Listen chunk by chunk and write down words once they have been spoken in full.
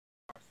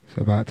It's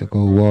about to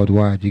go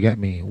worldwide. You get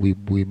me? We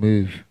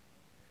move.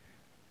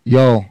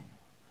 Yo,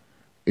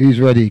 who's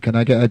ready? Can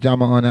I get a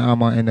jammer on the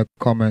hammer in the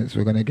comments?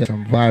 We're gonna get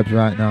some vibes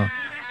right now.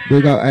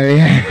 Big up,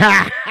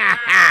 hey.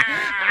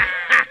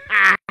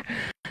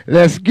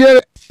 Let's get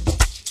it.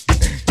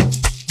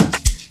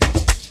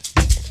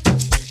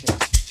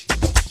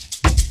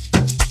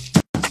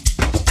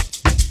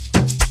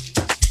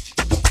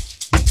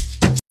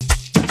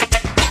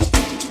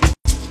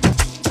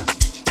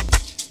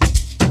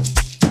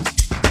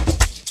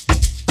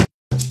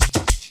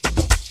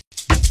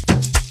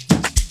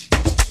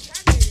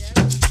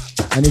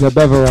 I need a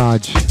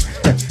beverage.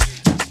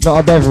 Not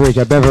a beverage,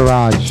 a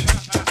beverage.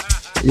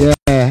 Yeah.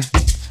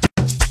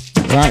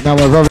 Right now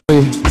we're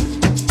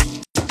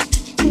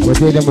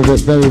dealing with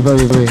it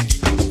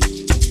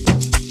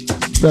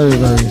very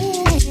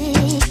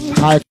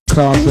high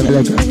class and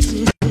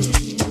elegant.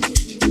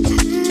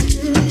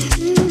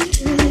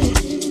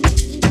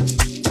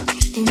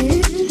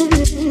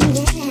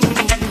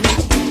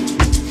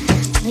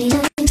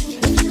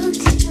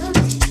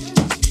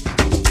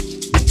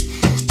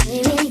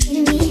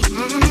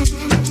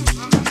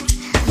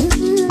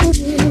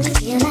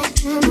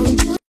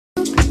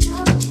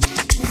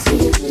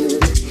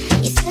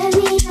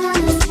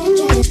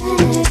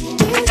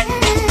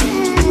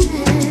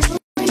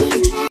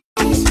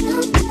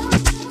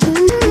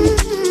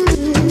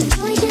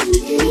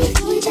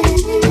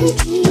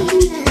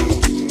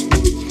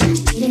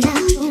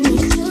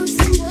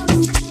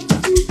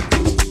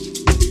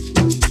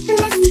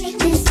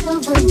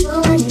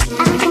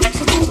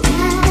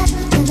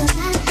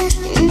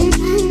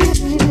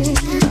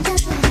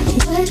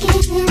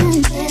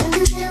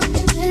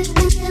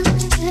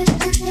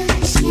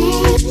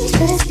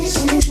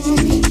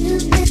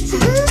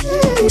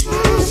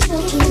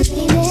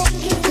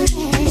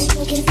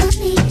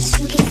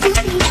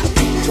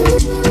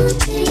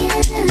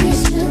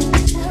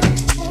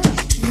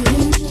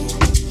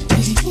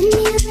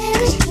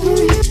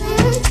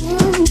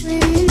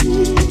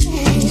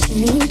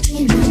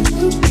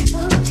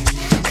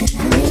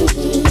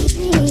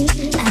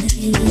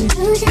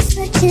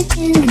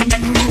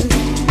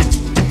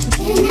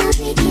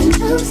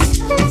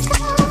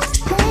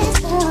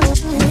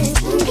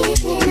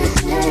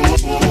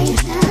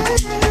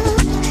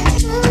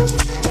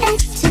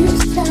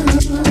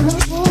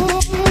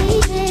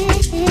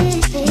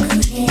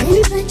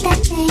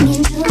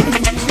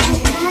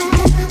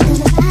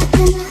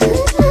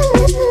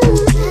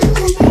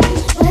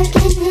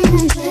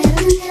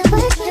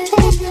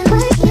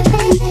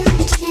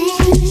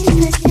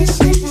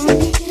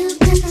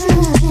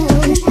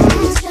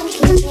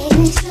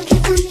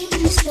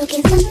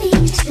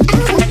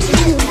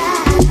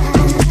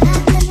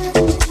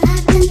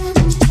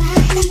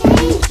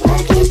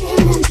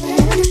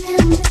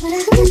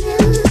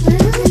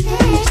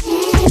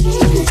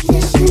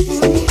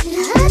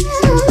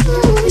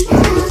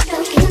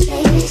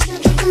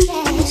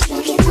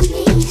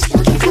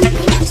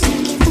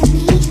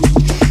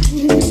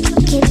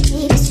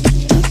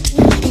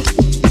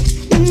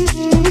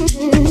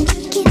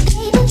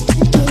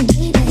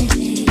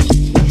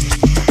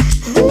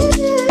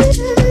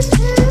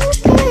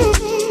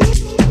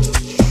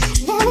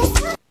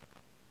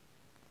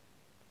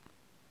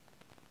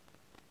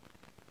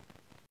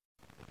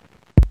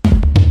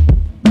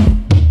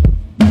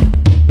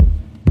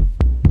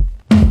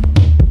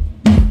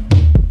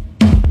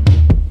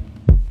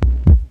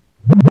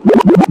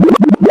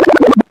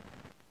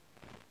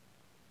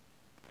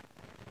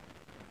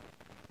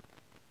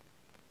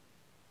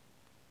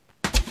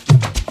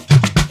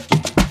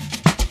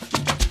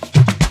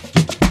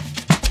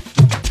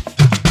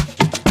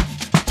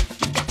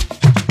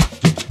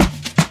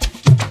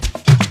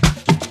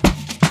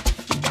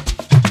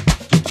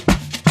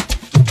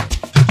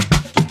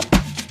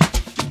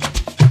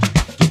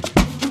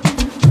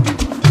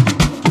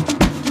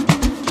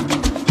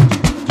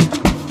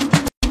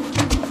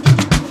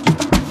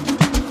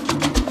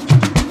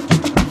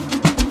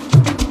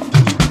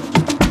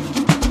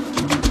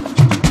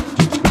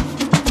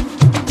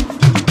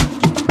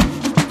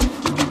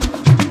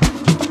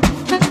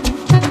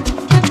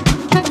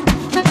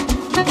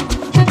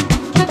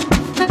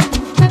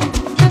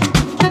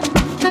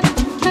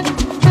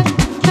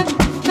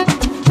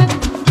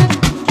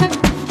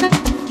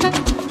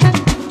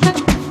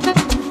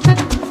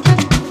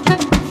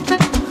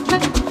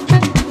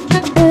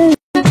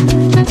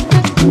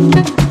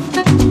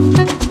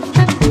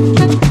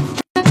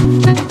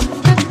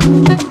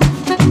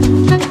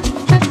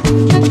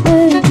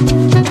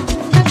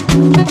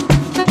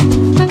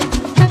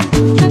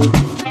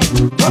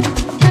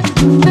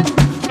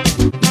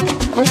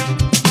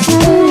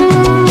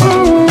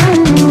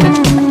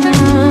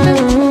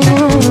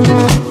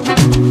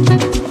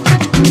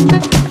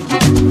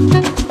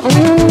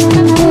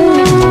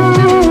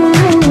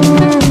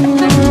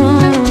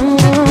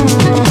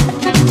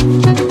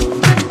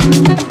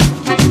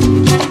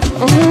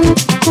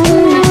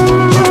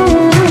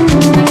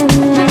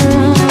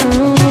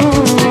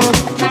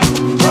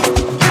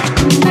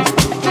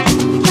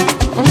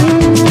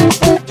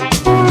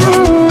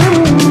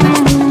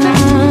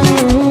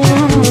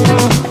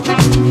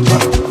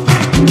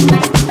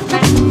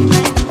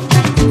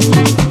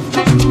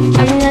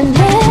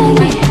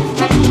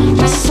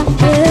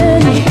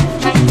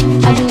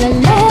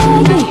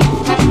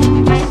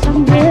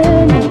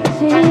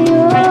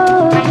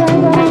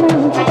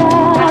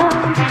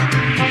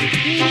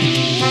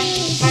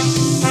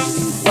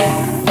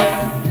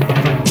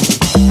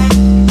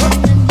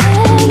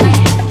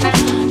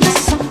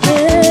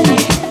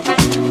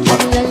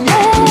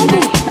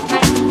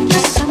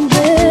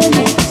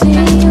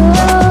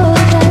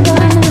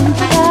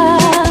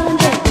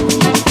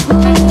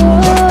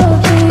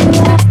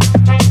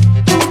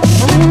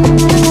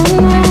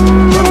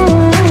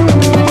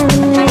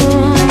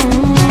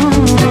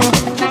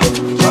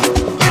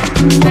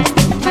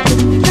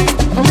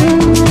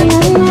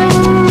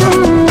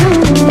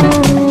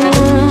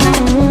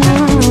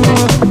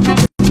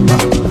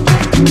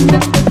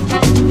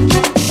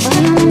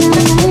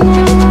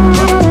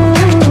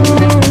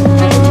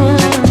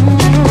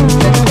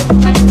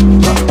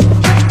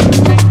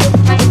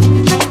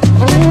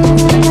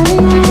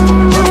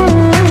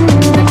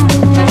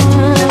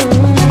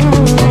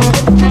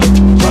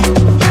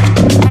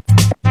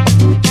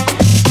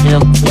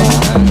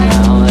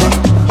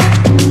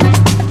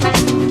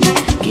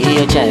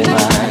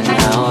 siyojayiva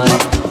nawe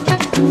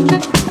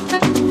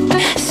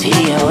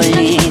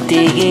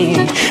siyawalitiki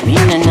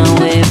mina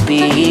nawe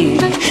bigi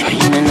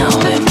mina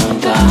nawe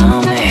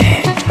mudame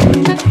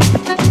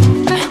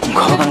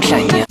ngoba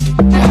ngihlanya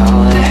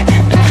nawe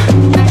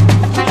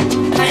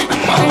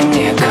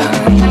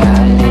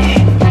mawungekangale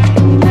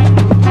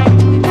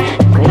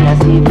cela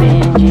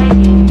sibenji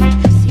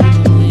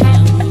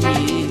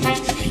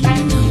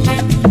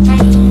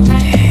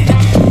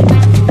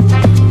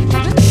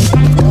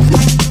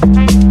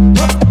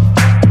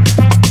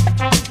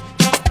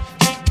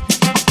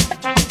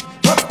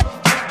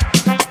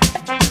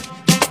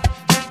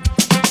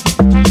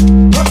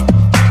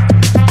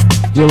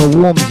You're a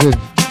warms in.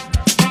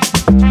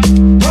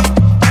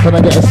 Can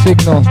I get a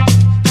signal?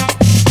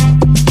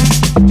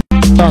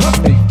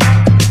 Trust me.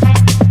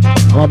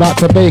 I'm about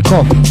to bake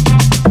off.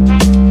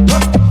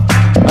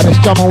 And it's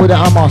jamming with the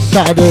Hammer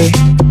Saturday.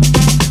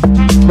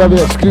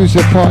 Very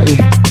exclusive party.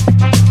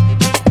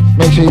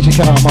 Make sure you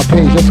check out my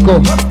page. Let's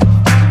go.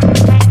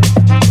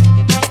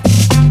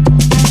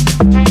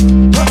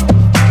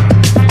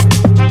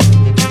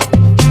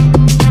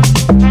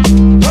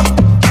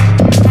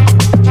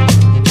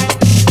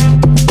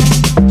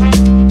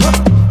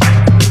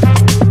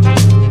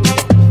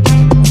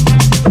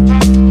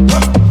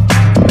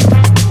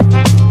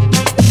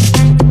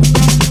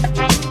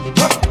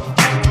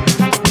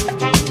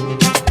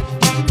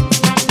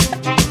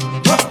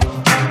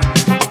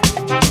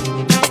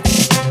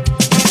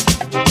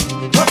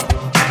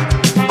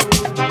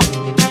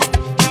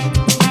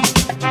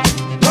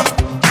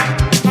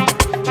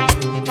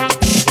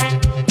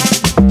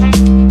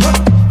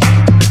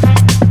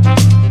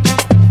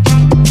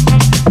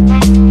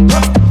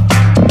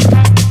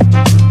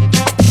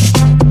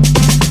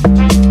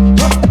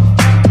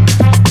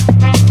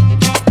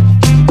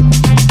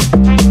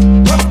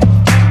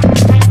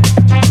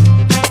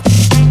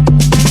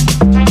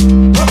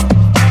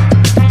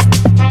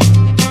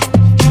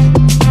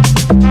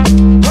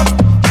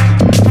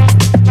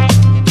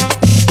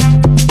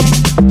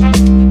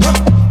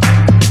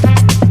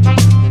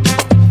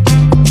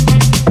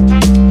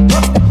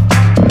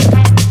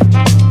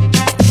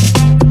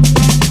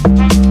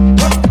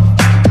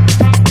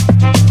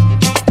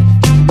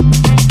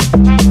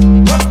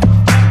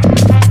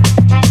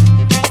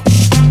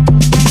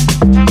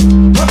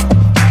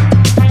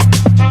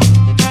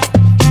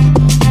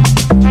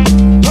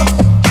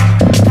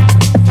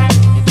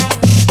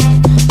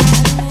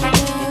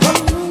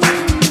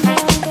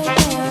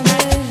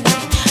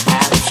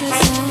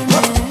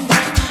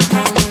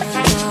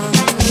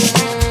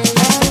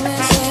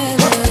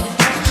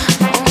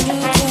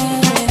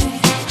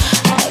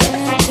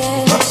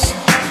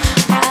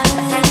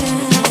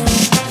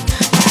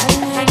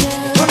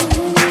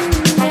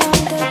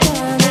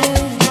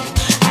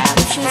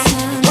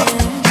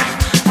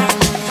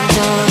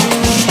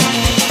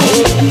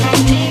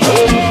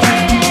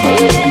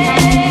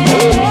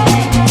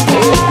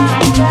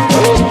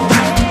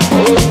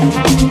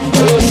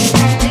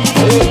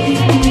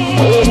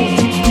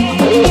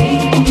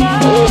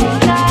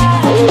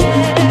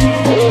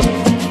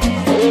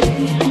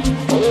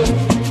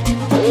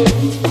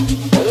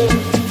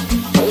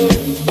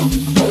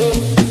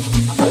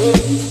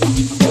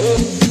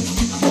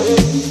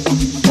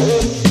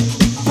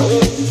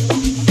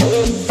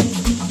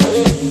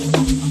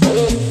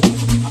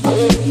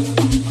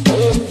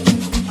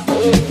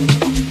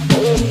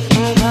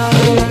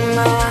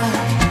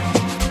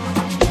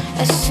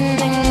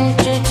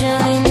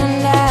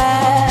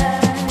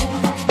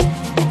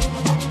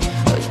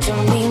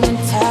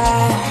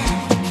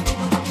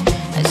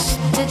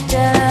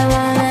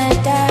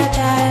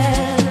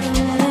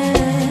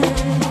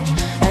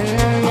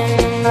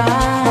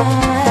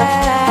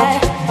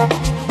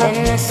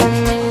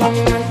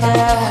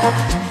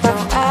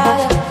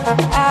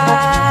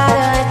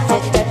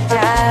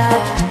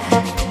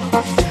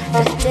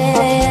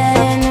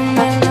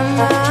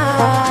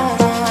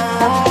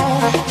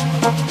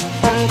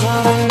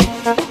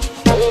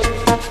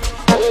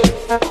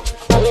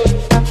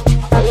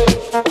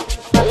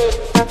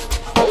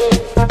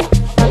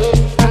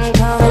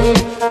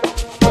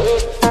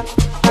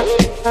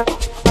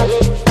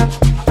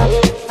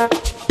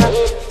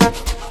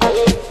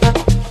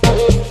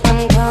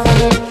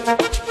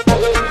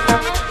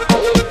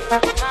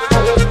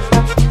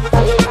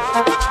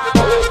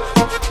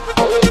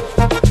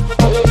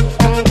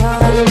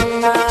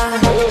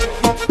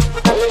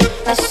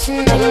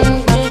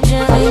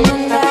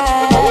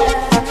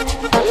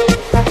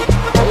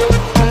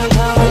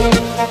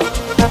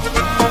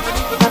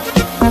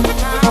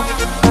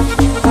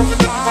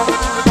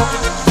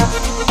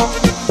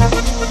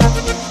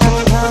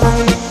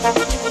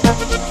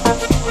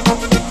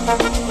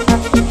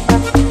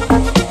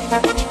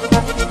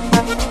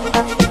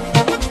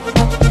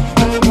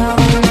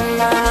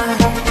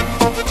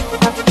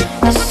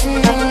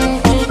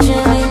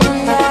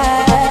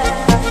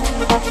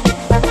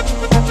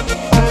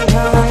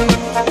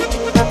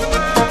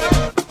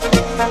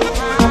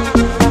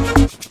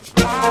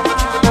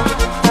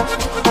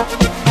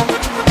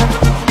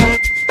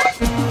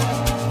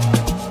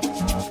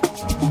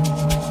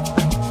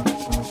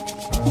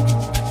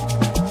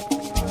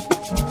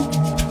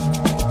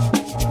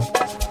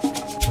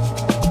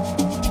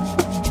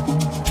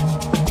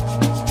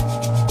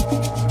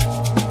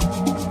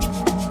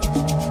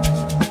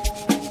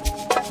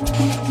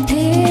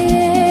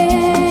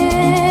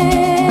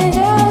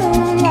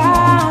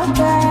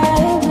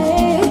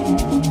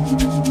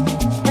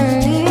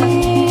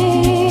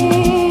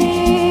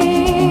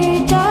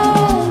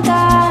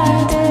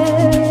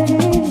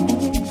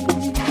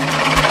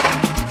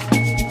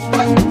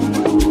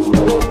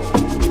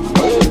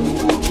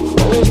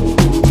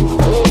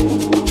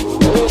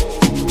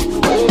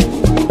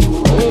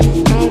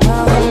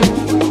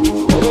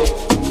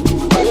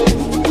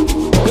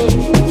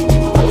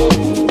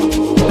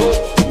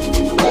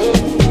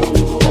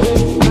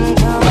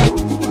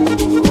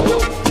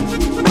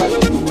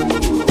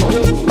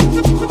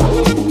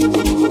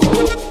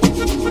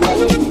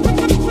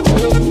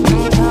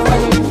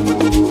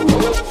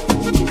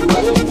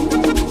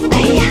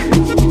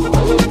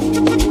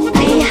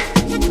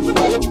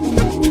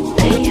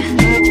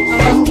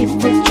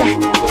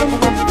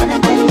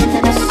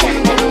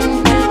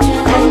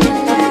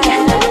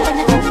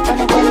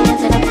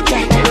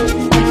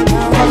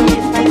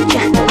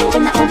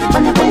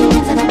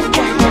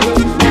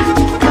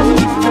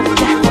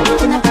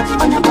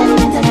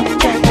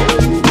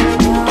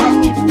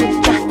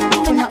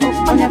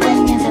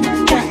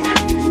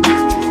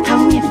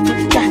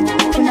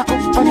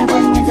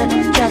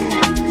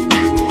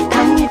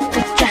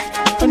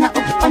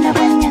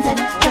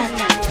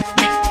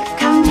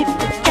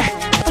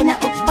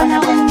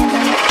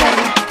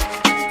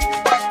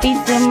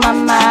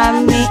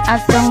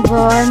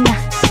 Azongbona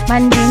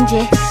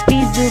mandinje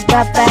bizu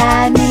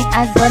babani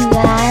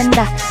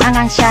azonlanda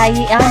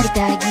angangshayi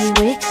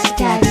angidagiwe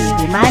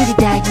dagiwe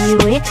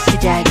mandidagiwe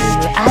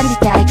dagiwe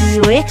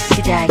andidagiwe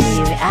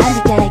dagiwe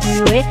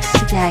andidagiwe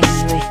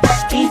dagiwe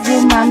bizu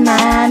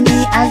mamami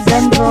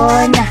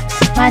azongbona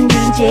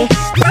mandinje.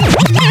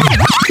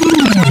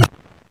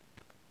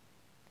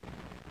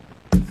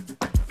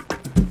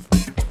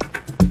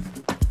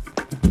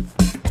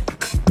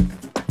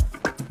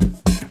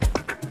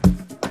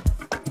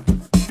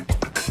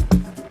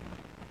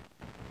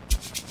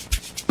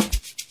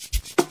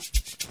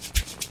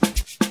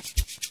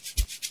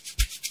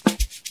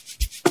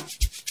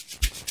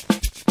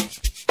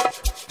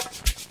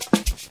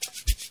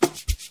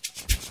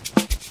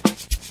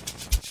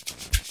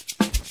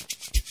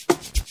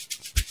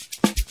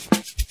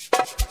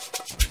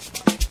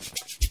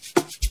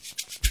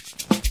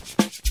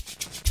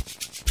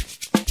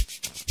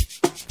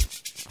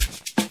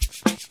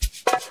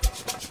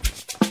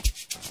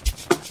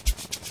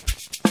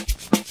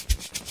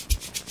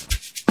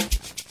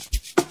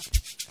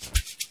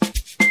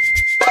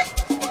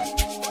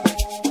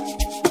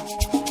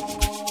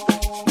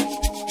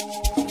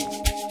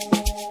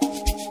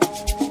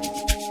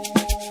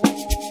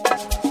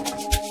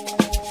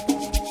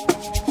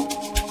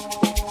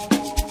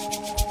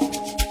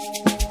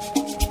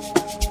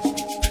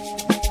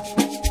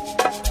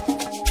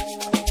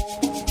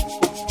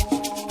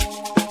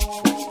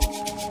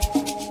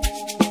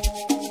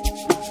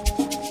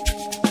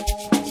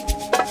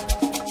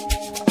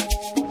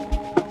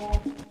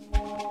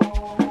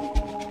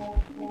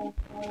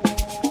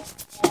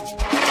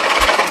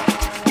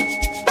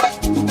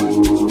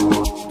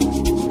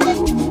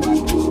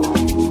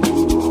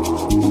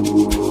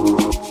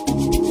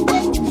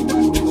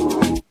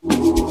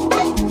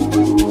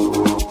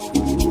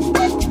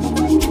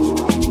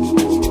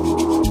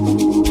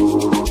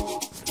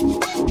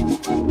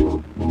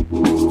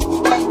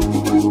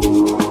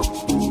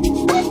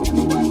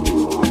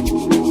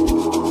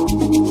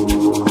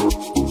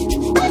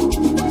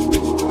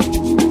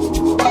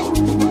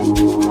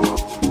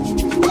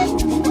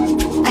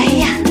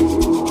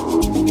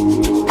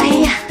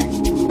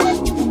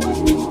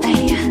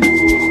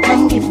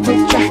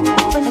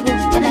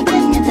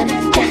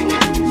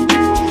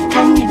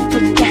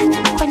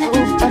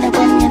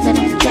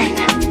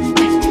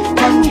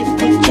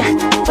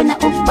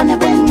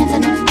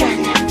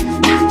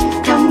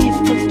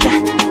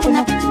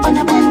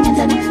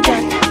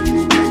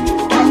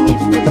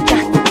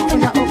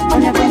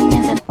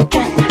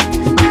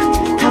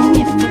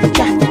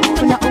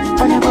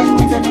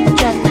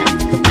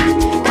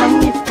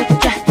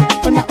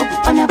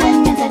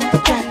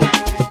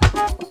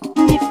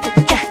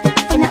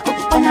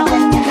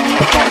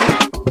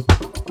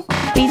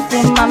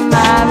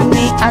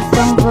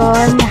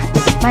 Azongbona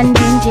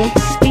mandinje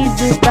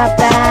bizu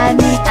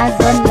babani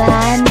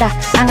azonlanda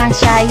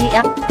angangshayi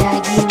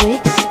dagiwe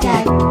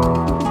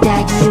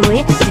dagiwe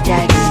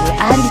dagiwe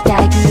andi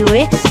dagiwe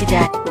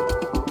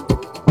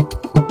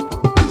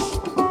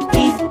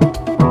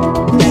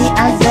mi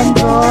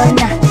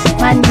azongbona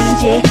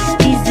mandinje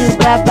bizu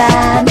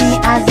babani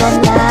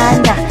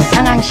azonlanda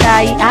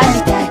angangshayi andi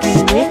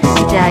dagiwe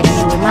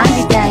dagiwe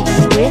mandi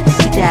dagiwe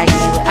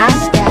dagiwe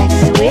andi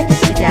dagiwe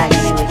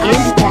dagiwe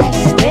indi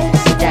dagiwe.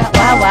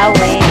 Wow,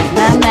 wait,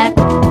 mama,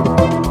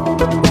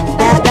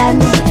 baba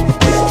me,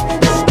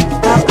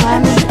 papa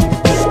me,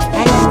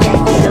 I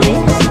didn't do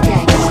it,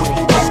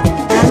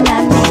 mama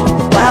me,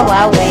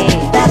 wow, wait,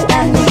 baba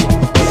me,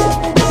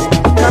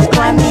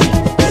 papa me,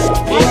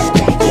 I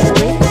didn't do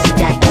it,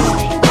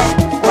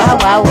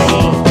 wow,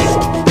 wait.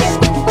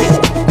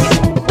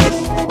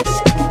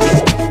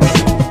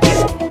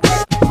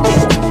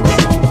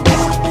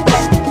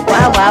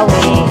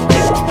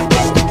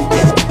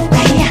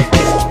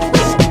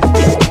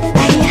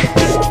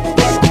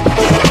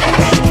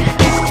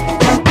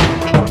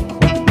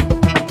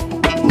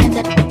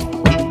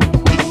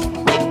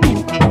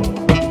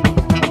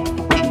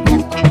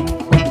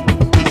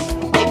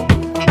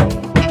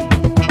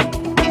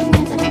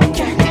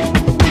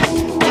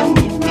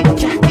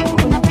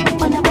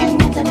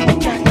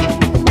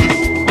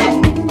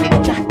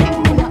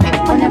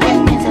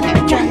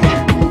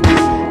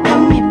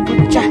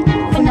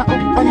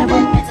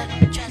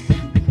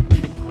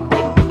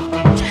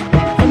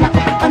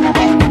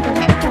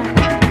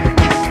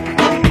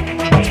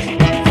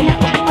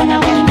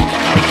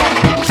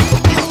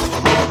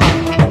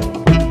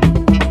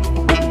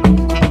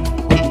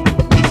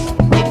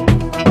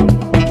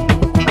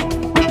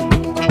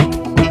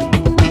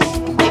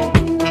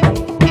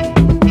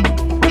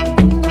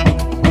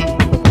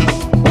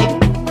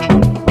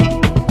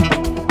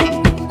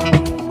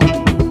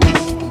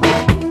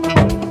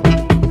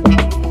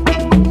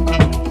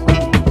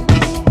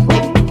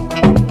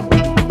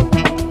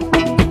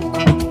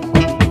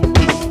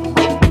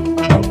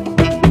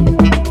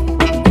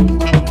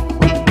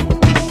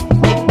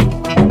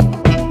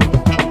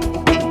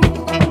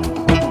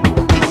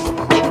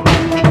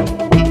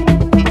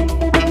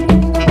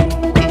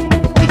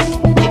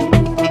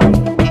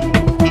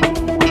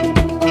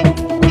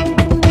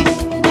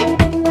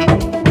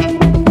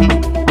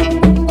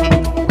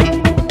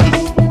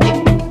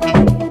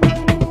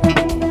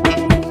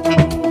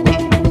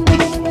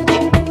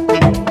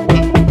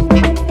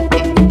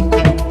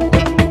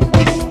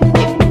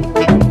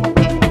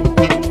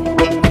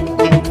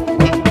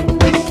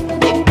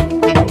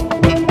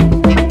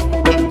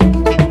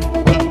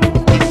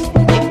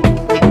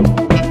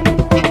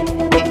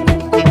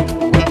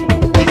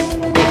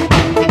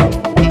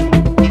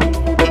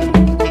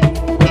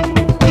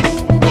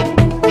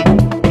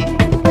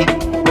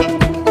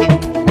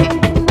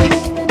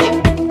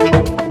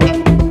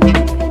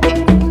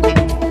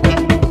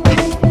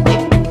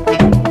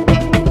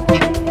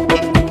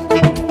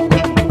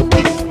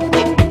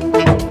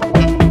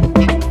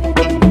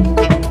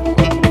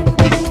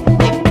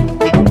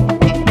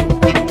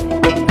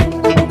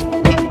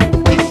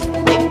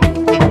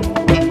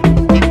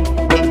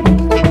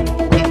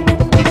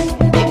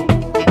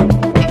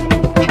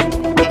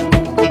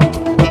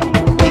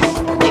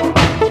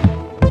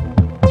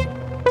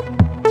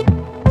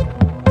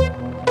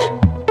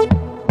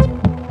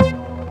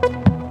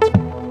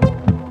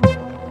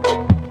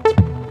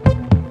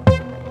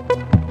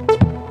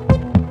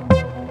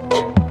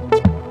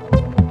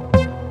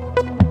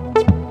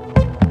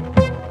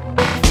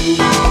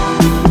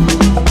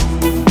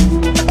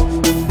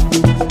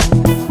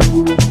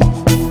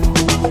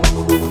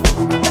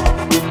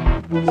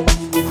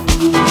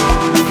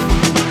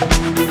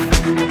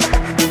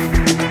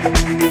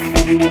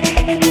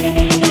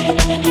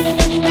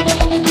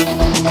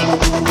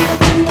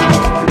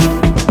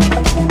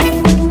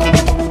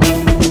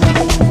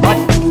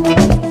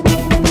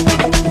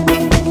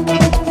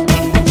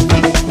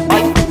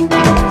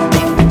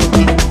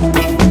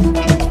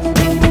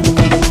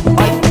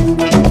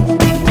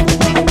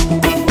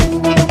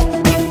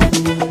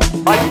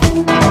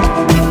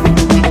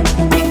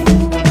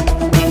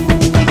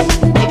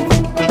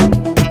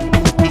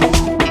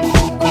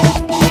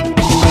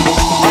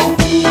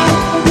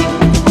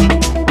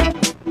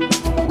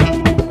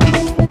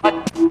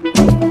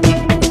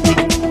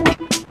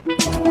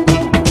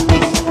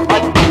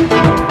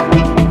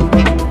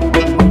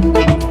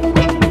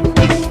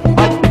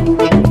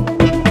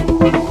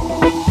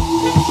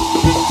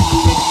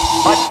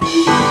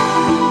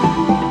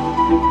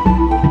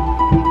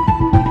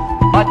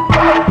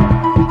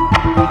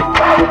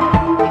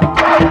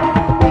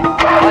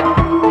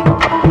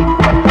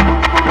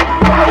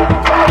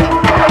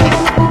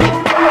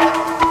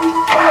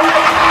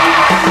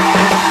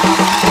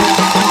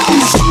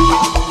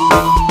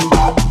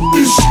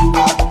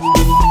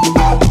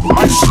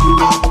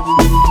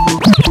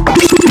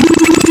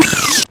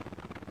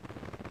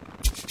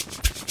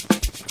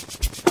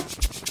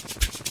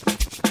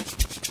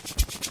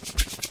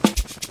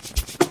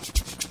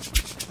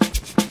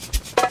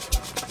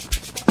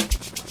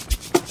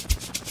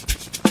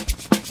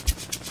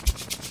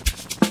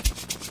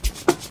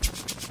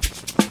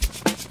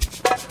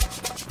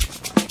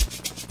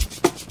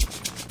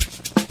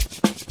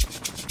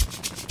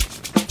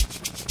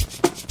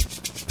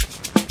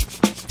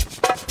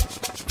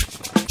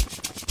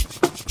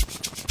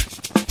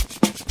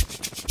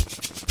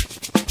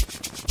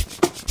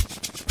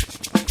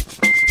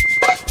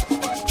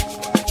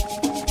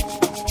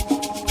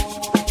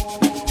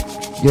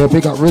 Yeah,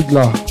 big up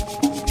Riddler.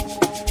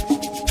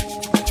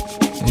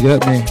 You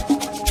get me?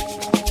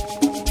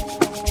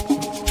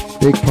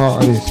 Big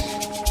part of this.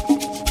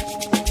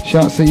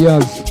 Shouts to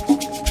Yaz.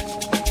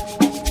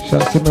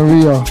 Shouts to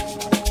Maria.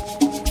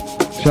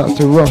 Shouts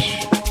to Rush.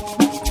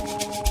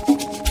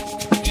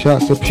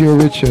 Shouts to Pure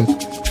Richard.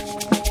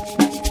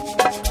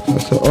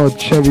 Shouts to Odd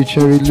Cherry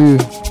Lou.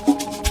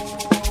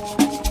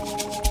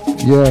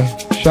 Yeah.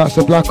 Shouts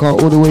to Blackheart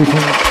all the way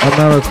from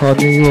America,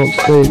 New York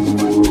State.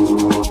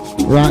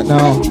 Right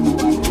now,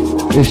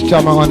 it's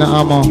Jammer on the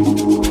Hammer.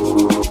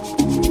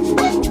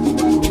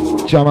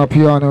 Jammer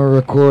Piano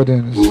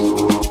Recordings.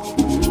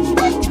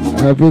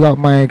 Big up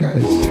my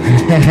guys.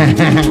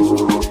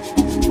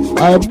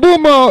 I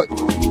boom out.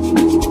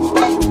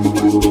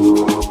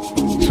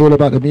 It's all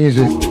about the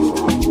music.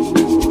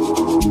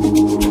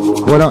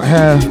 We're not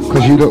here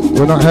because you look.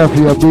 We're not here for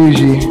your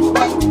bougie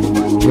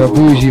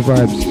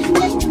vibes.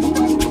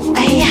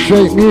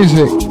 Straight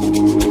music.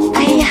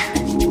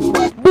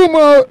 Boom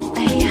out.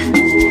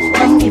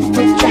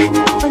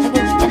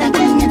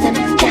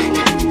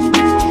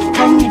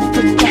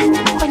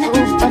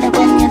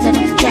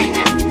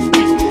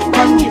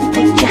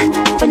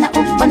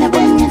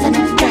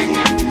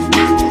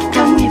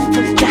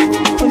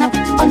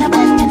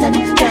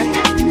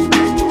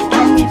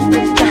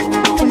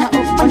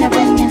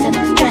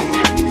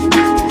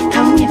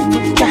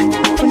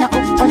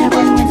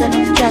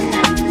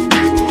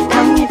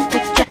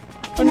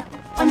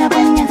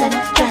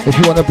 If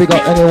you want to big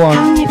up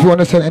anyone, if you want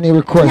to send any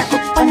requests,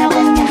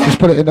 just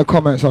put it in the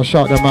comments, I'll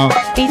shout them out.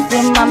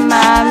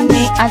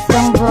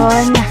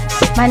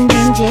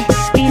 Mandinje,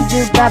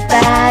 Bizu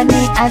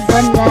Babani,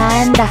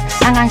 Azolanda,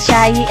 Angang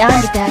Shai,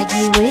 and the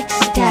Dagiwe,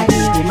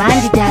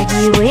 Mandi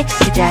Dagiwe, and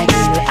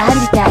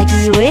the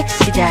Dagiwe,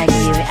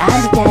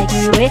 and the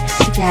Dagiwe,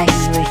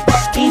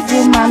 Bizu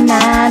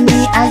Mamami,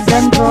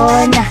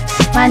 Azambona,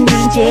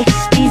 Mandinje,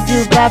 Bizu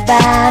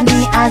Babani,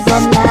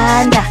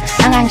 Azolanda,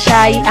 Angang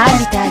Shai, and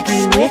the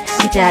Dagiwe,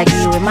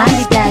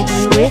 Mandi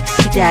Dagiwe,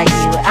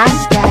 and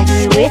the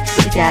Dagiwe,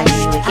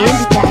 in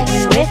the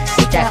Dagiwe,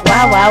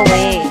 wow,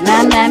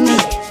 Mamami.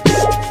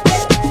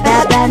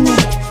 Baba me,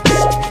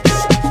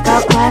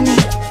 Papa me,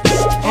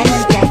 and the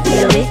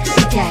Dagiwe,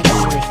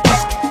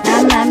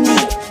 Mama me,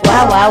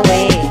 Wawa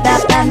way,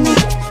 Baba me,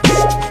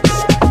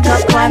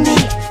 Papa me,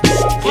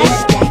 and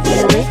the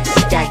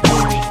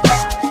Dagiwe,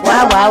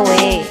 Wawa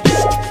way.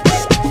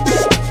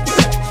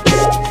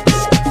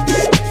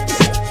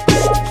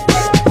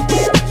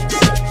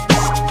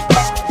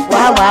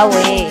 Wawa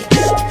way.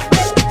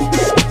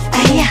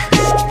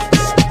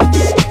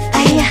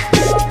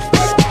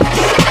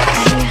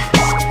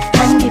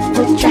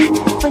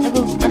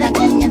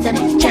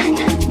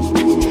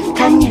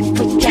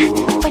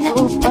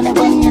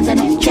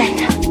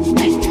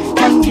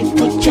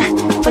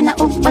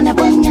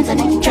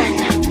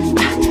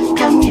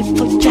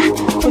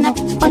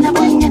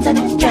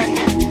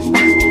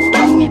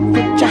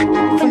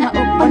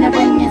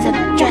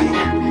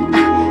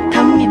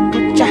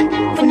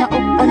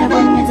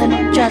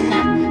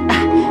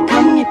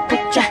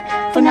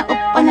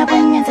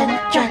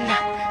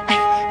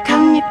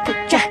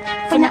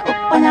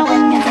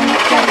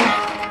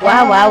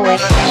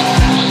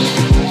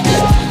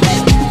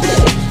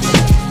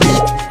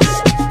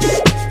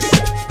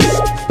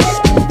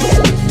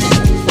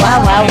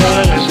 Wow,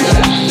 wow,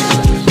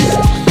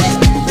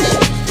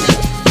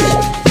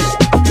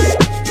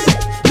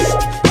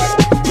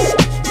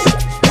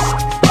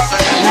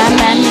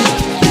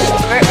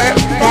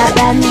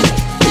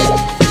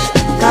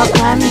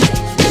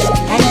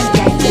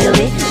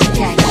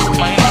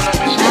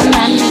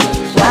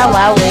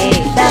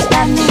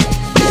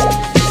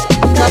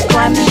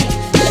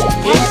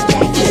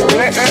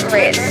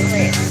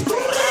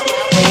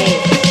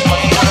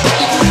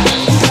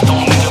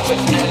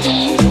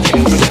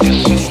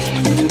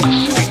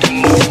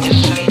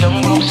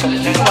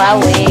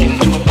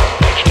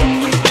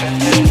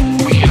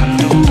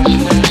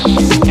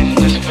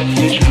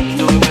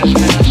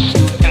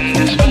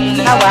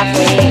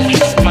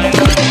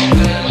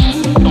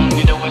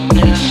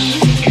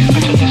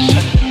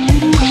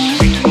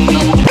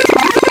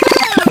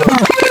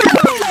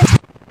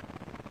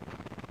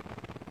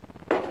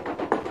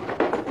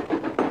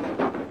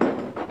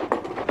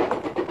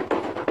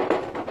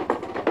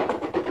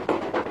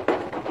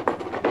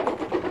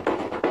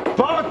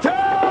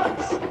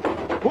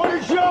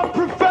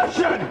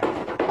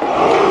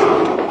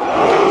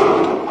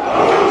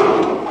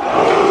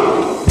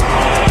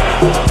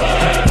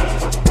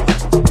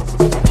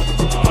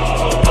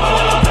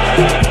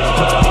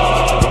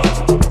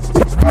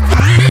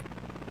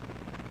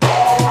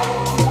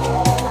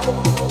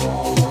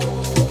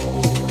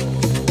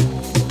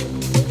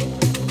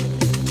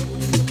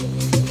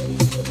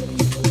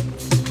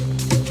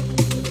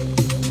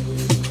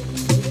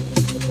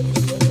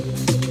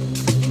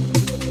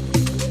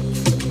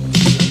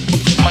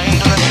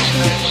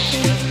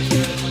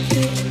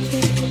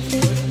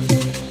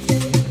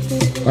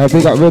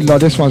 big up Riddler.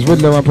 This one's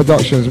Riddler and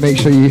Productions. Make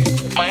sure you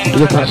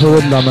look out for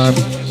Riddler, man.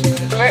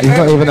 He's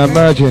not even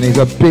emerging. He's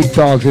a big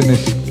dog in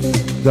this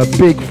The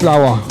big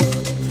flower,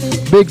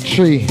 big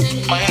tree.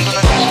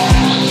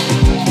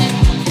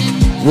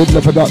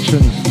 Riddler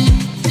Productions.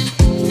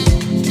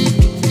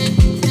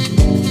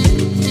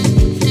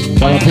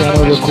 Jam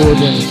piano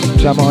recording,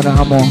 jam on the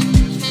hammer.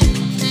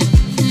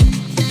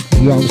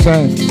 You know what I'm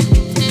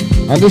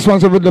saying? And this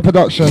one's a Riddler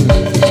Productions.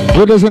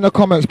 Riddlers in the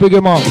comments, big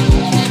him up.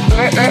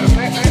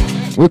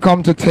 We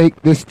come to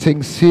take this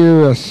thing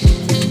serious.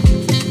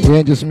 We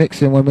ain't just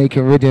mixing, we're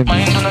making rhythm.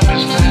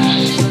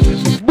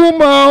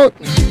 Boom out!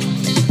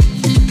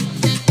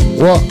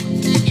 What?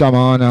 Jam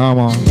on the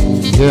hammer.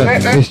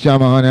 Yeah, it's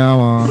jam on the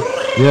hammer.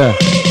 Yeah.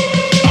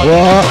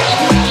 What?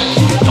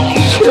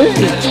 Shit.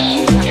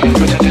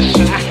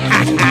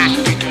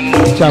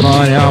 Jam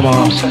on the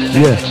hammer.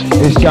 Yeah,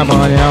 it's jam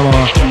on the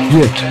hammer.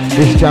 Yeah,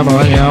 it's jam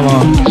on the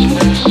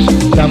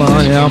hammer. Jam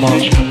on the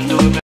hammer.